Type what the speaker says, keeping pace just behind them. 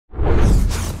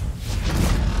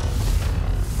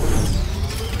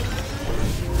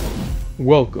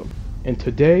Welcome, and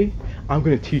today I'm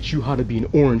going to teach you how to be an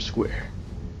orange square.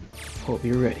 Hope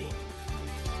you're ready.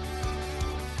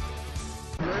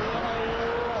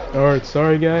 Alright,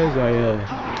 sorry guys, I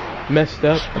messed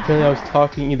up. Apparently I was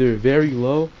talking either very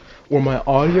low or my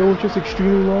audio was just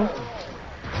extremely low.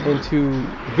 And to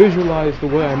visualize the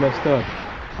way I messed up,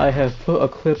 I have put a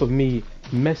clip of me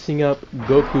messing up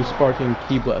Goku Sparking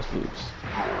Ki Blast loops.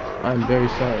 I'm very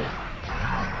sorry.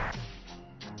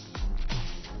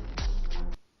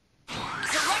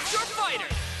 Select your fighter.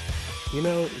 You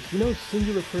know,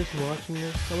 singular person watching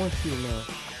this, I want you to know,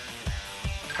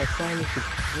 I find this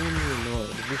extremely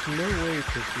annoying. There's no way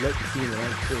to select the team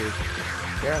on stage.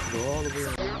 You have to go all the way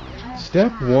around.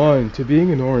 Step 1 to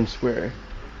being an orange square.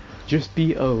 Just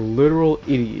be a literal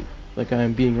idiot, like I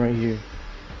am being right here.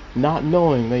 Not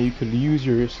knowing that you could use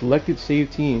your selected save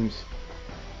teams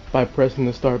by pressing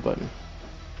the start button.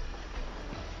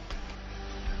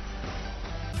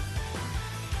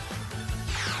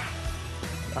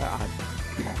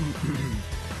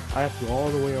 I have to go all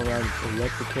the way around and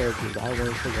select the characters I want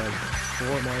to select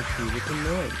for my team. It's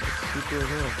annoying. It's super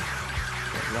annoying.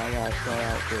 Now I gotta start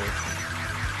out with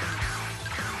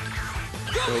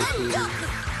Goku.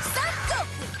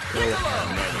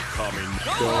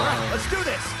 Let's do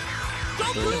this.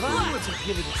 Goku Black.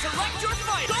 Select your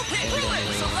fighter.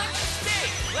 Select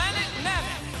stage. Planet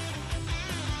Namek.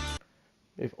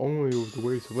 If only it was the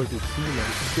way to select a team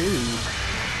on stage.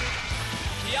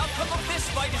 The outcome of this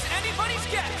fight is anybody's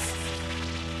guess.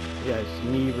 Yes,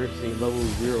 me versus a level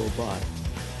 0 bot.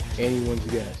 Anyone's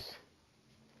guess.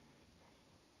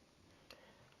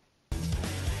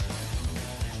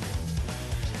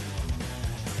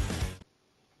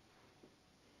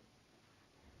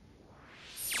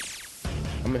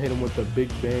 I'm gonna hit him with the Big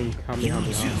Bang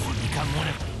Kamehameha.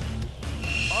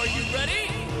 Are you ready?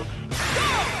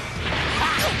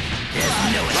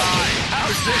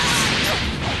 How's this?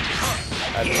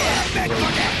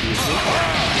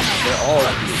 They're all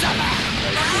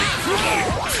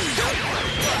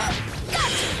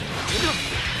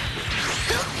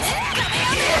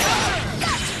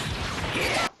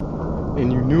and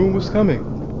you knew it was coming.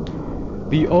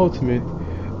 The ultimate,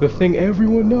 the thing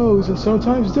everyone knows and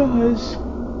sometimes does.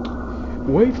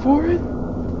 Wait for it.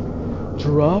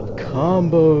 Drop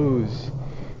combos.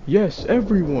 Yes,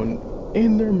 everyone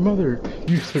and their mother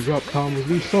used to drop combos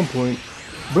at some point.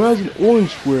 But as an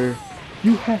orange square,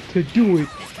 you have to do it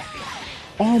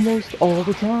almost all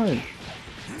the time.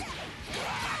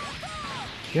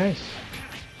 Yes.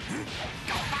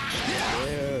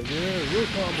 Yeah, real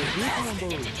combos.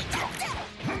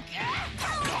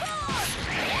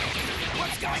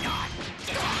 What's going on?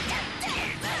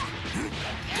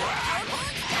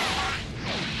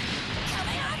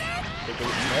 Take a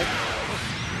look next.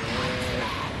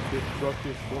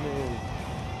 Destructive swimming.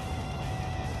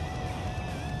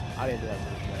 I didn't do that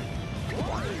first time.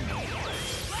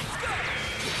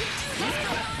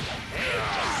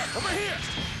 Over here!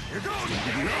 You're going!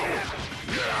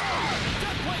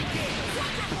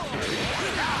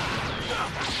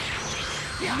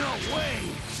 No way!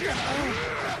 You're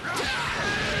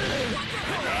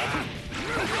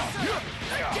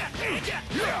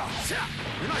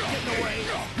not getting away!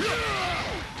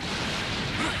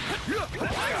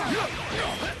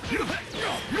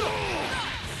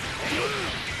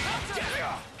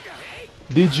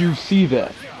 Did you see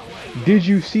that? Did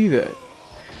you see that?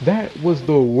 That was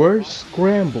the worst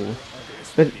scramble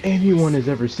that anyone has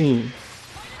ever seen.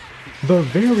 The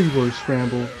very worst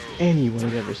scramble anyone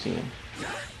has ever seen.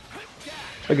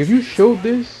 Like, if you showed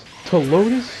this to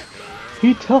Lotus,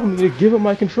 he'd tell me to give him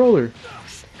my controller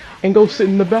and go sit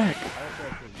in the back.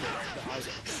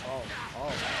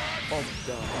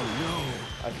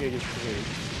 I can't get straight.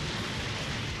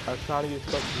 I was trying to get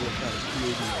stuck to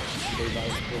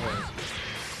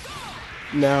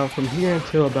Now, from here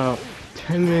until about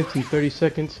 10 minutes and 30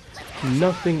 seconds,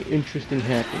 nothing interesting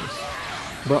happens.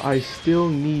 But I still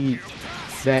need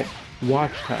that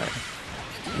watch time.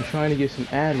 I'm trying to get some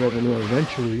ad revenue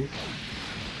eventually.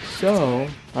 So,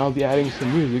 I'll be adding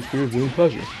some music for your viewing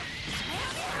pleasure.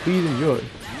 Please enjoy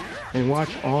and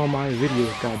watch all my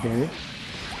videos, goddammit.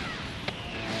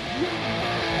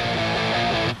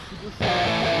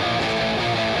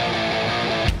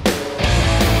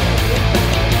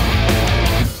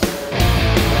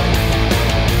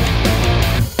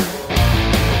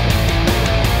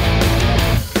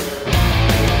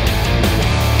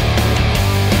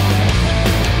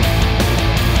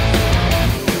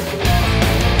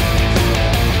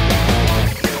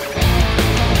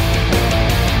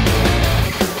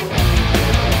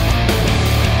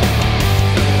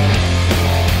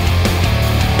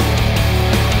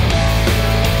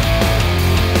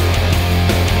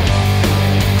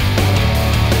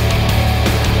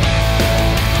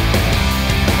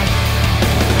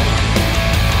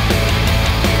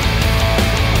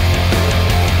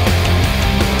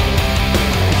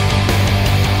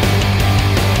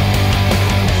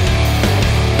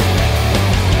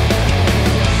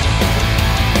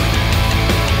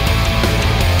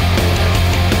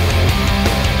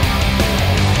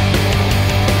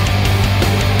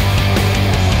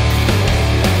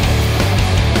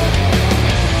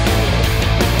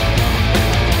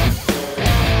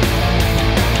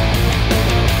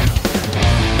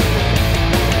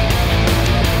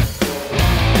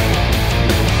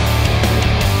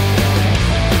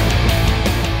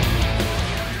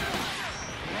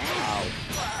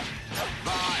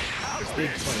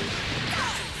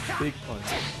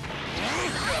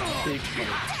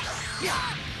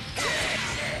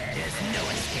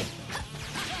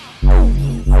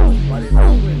 Why didn't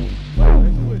I switch? Why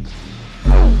didn't I switch?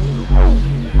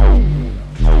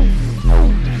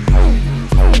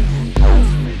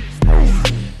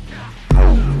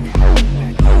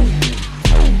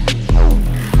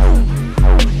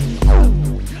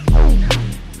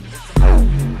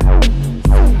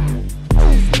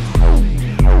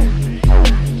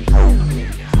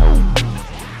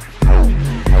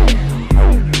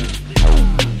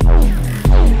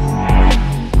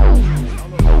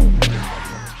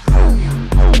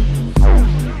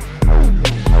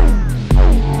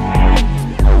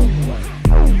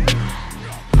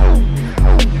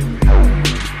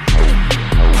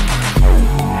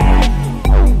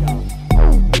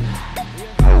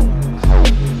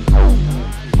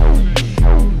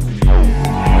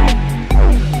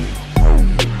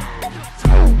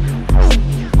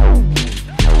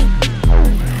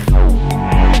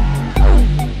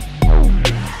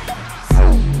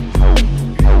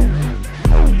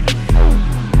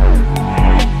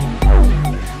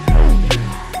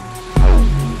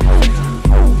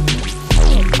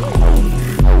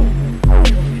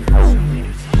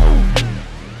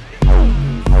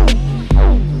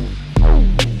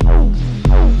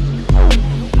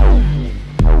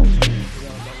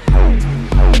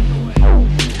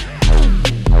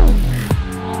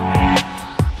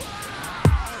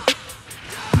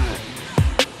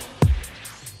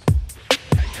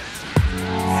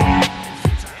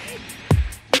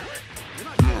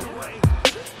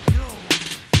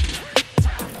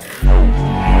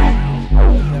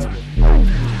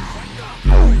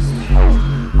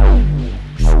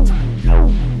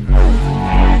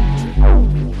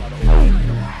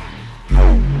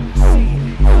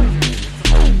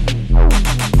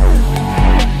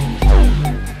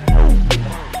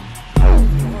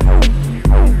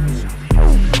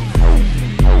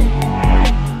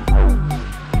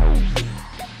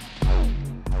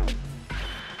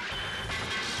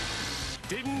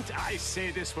 Didn't I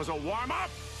say this was a warm-up?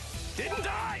 Didn't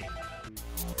I?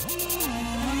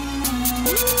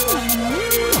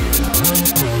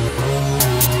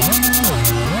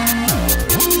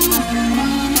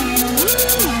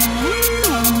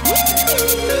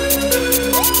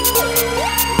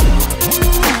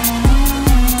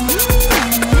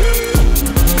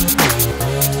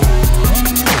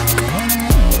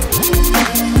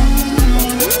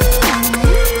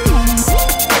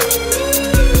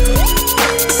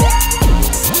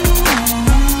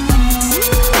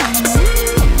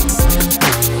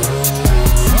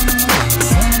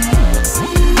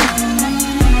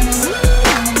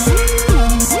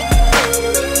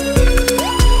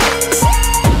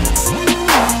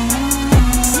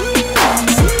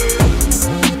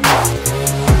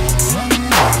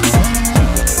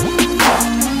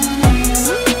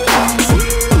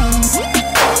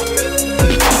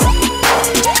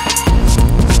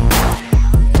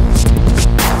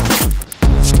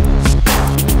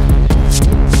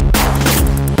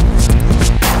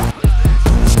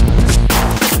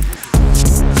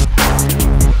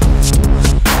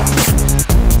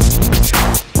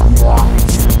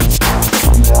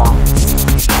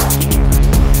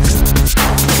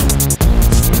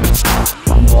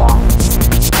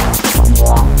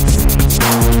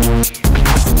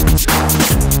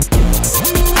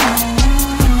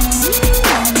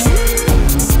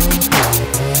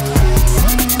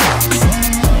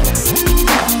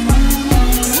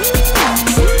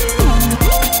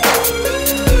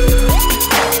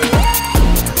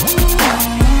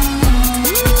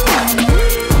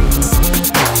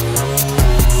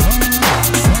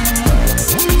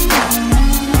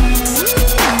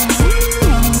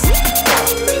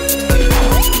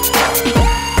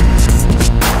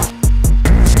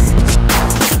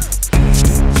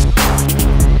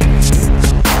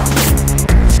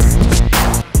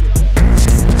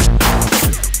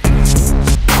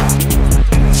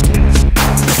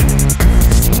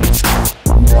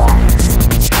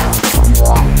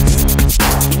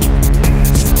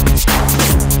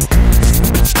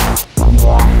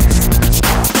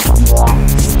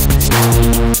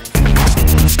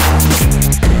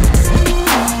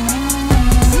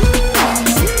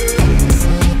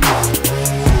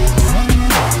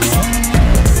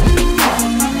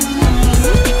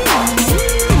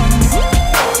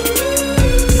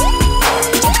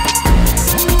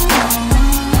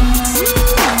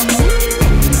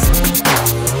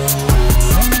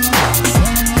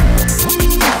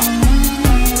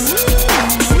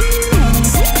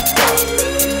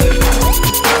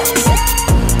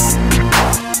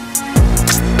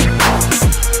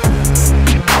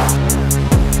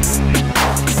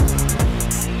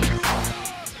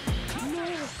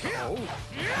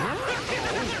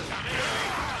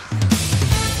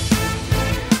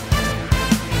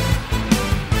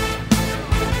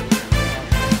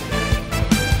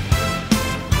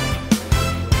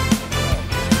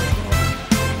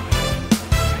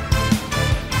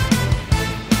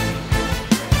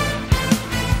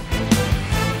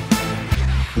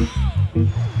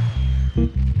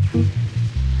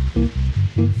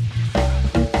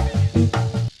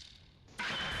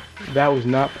 That was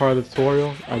not part of the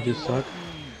tutorial. I just suck.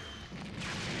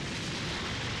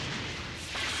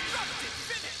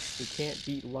 You can't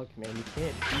beat luck, man. You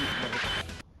can't beat luck.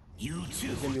 You This too.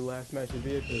 is gonna be the last match of the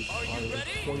video because Are you already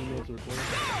ready? 20 minutes of recording.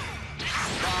 I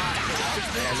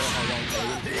don't know how long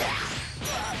that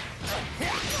is.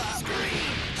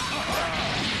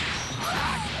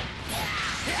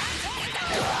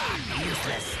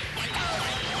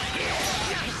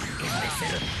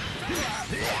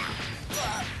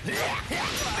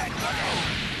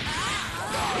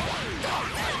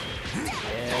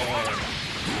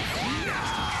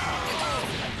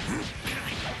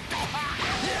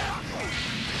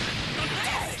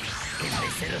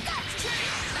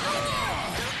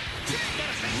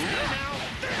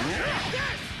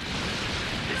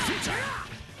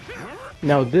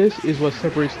 Now this is what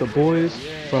separates the boys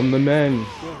from the men.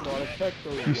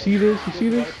 You see this? You see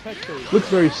this? Looks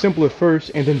very simple at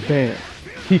first, and then bam,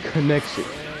 he connects it.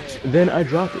 Then I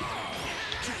drop it.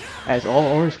 As all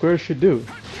orange squares should do.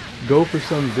 Go for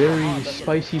some very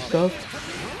spicy stuff,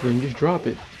 then just drop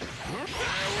it.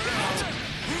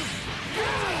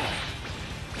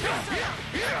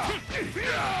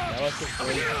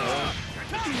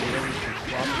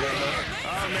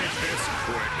 I'll make this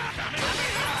quick.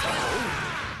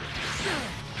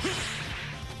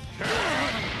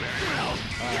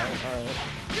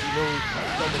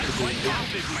 How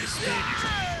big my speed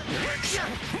is.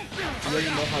 You already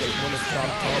know how to win a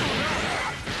strong combo.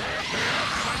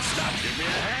 Give me a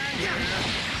hand.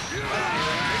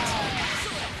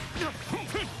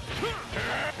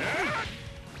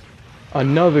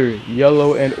 Another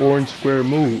yellow and orange square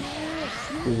move.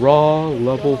 Raw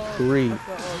level 3.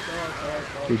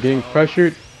 You're getting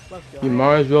pressured, you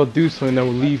might as well do something that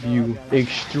will leave you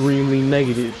extremely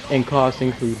negative and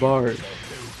costing 3 bars.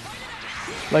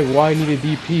 Like, why need a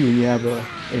DP when you have a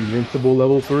invincible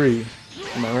level 3?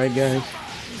 Am I right, guys?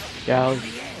 Gals?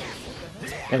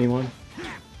 Anyone?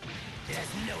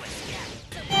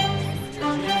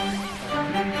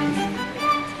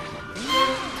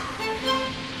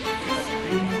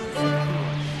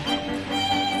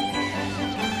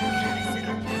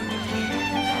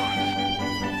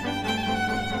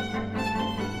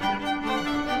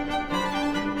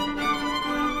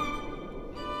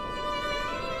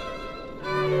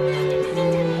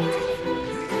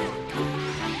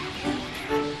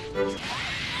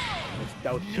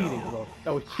 That was cheating, bro.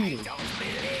 That was cheating. Yeah.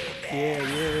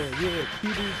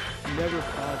 Cheating never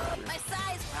positive. My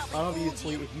size probably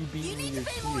Obviously, fooled if you beat you me, need you're to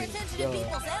pay more cheating. attention to Duh.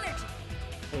 people's energy.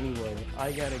 Anyway,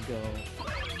 I gotta go.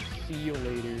 See you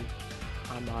later.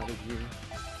 I'm out of here.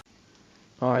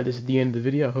 Alright, this is the end of the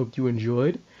video. I hope you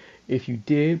enjoyed. If you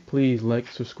did, please like,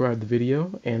 subscribe the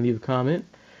video, and leave a comment.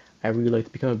 I really like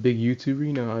to become a big YouTuber,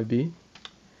 you know how I'd be.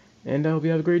 And I hope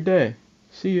you have a great day.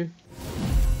 See you.